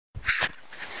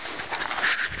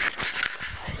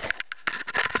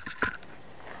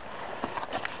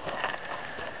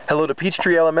Hello to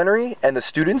Peachtree Elementary and the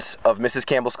students of Mrs.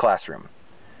 Campbell's classroom.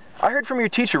 I heard from your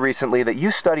teacher recently that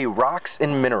you study rocks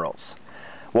and minerals.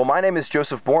 Well, my name is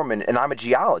Joseph Borman and I'm a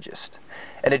geologist.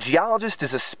 And a geologist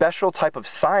is a special type of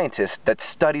scientist that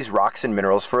studies rocks and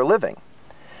minerals for a living.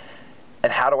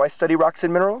 And how do I study rocks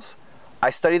and minerals? I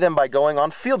study them by going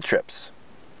on field trips.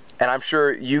 And I'm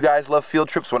sure you guys love field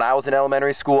trips. When I was in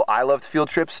elementary school, I loved field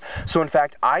trips. So in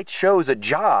fact, I chose a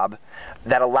job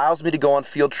that allows me to go on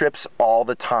field trips all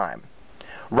the time.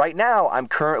 Right now, I'm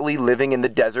currently living in the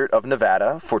desert of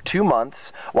Nevada for 2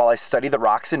 months while I study the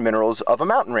rocks and minerals of a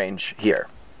mountain range here.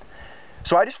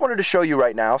 So I just wanted to show you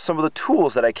right now some of the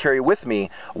tools that I carry with me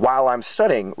while I'm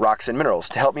studying rocks and minerals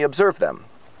to help me observe them.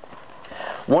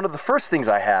 One of the first things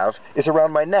I have is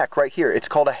around my neck right here. It's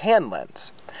called a hand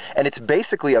lens. And it's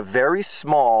basically a very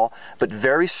small but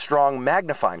very strong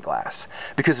magnifying glass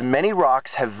because many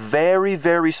rocks have very,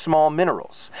 very small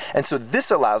minerals. And so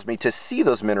this allows me to see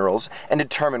those minerals and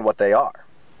determine what they are.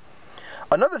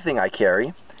 Another thing I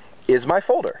carry is my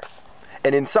folder.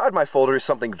 And inside my folder is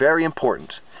something very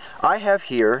important. I have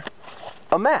here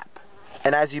a map.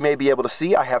 And as you may be able to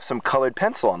see, I have some colored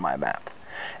pencil on my map.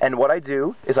 And what I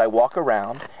do is I walk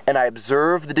around and I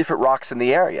observe the different rocks in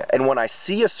the area. And when I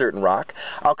see a certain rock,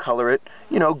 I'll color it,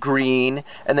 green.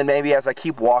 And then maybe as I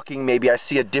keep walking, maybe I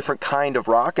see a different kind of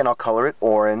rock and I'll color it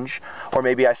orange. Or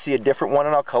maybe I see a different one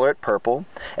and I'll color it purple.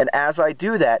 And as I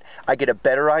do that, I get a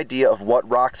better idea of what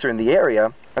rocks are in the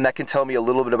area. And that can tell me a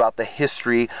little bit about the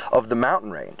history of the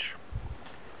mountain range.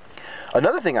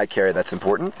 Another thing I carry that's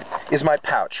important is my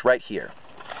pouch right here.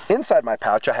 Inside my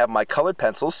pouch I have my colored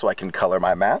pencils so I can color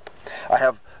my map. I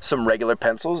have some regular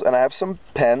pencils and I have some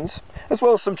pens as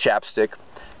well as some chapstick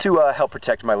to help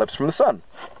protect my lips from the sun.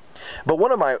 But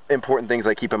one of my important things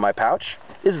I keep in my pouch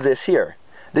is this here.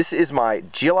 This is my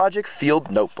geologic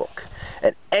field notebook.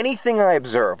 And anything I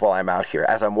observe while I'm out here,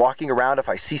 as I'm walking around, if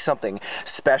I see something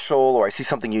special or I see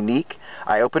something unique,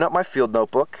 I open up my field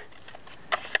notebook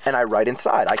and I write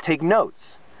inside. I take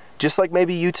notes. Just like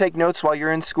maybe you take notes while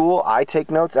you're in school, I take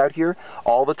notes out here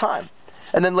all the time.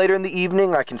 And then later in the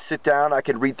evening, I can sit down, I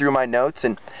can read through my notes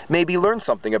and maybe learn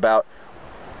something about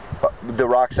the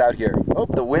rocks out here. Oh,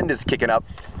 the wind is kicking up.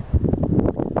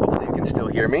 Hopefully you can still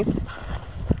hear me.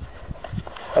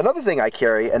 Another thing I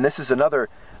carry, and this is another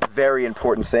very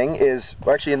important thing, is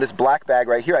actually in this black bag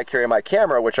right here, I carry my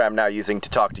camera, which I'm now using to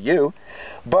talk to you,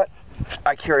 but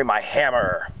I carry my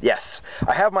hammer. Yes,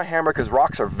 I have my hammer because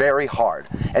rocks are very hard.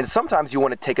 And sometimes you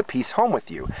want to take a piece home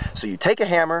with you. So you take a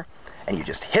hammer and you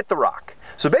just hit the rock.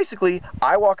 So basically,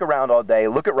 I walk around all day,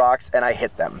 look at rocks, and I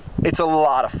hit them. It's a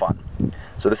lot of fun.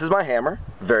 So this is my hammer,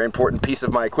 very important piece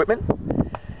of my equipment.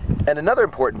 And another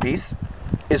important piece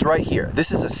is right here.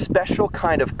 This is a special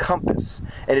kind of compass,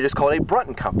 and it is called a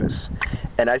Brunton compass.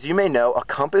 And as you may know, a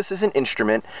compass is an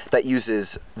instrument that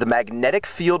uses the magnetic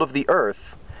field of the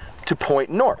Earth to point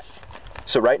north.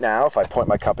 So right now, if I point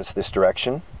my compass this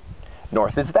direction,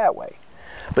 north is that way.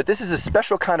 But this is a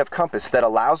special kind of compass that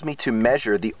allows me to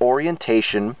measure the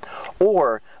orientation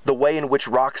or the way in which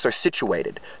rocks are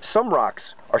situated. Some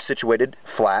rocks are situated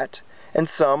flat and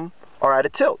some are at a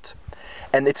tilt.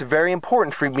 And it's very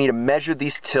important for me to measure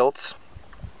these tilts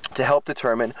to help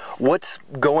determine what's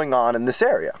going on in this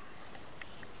area.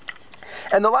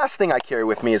 And the last thing I carry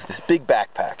with me is this big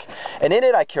backpack. And in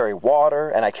it I carry water,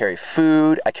 and I carry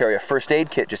food, I carry a first aid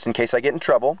kit just in case I get in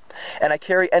trouble, and I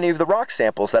carry any of the rock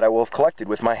samples that I will have collected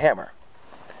with my hammer.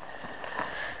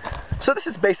 So this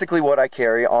is basically what I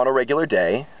carry on a regular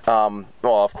day. Well,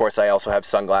 of course I also have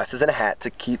sunglasses and a hat to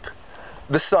keep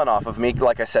the sun off of me.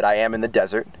 Like I said, I am in the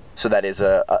desert, so that is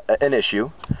an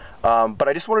issue. But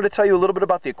I just wanted to tell you a little bit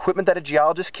about the equipment that a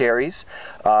geologist carries.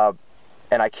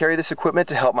 And I carry this equipment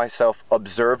to help myself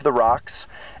observe the rocks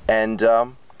and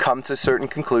come to certain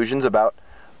conclusions about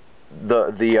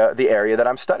the area that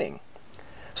I'm studying.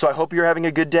 So I hope you're having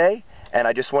a good day, and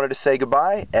I just wanted to say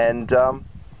goodbye and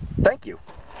thank you.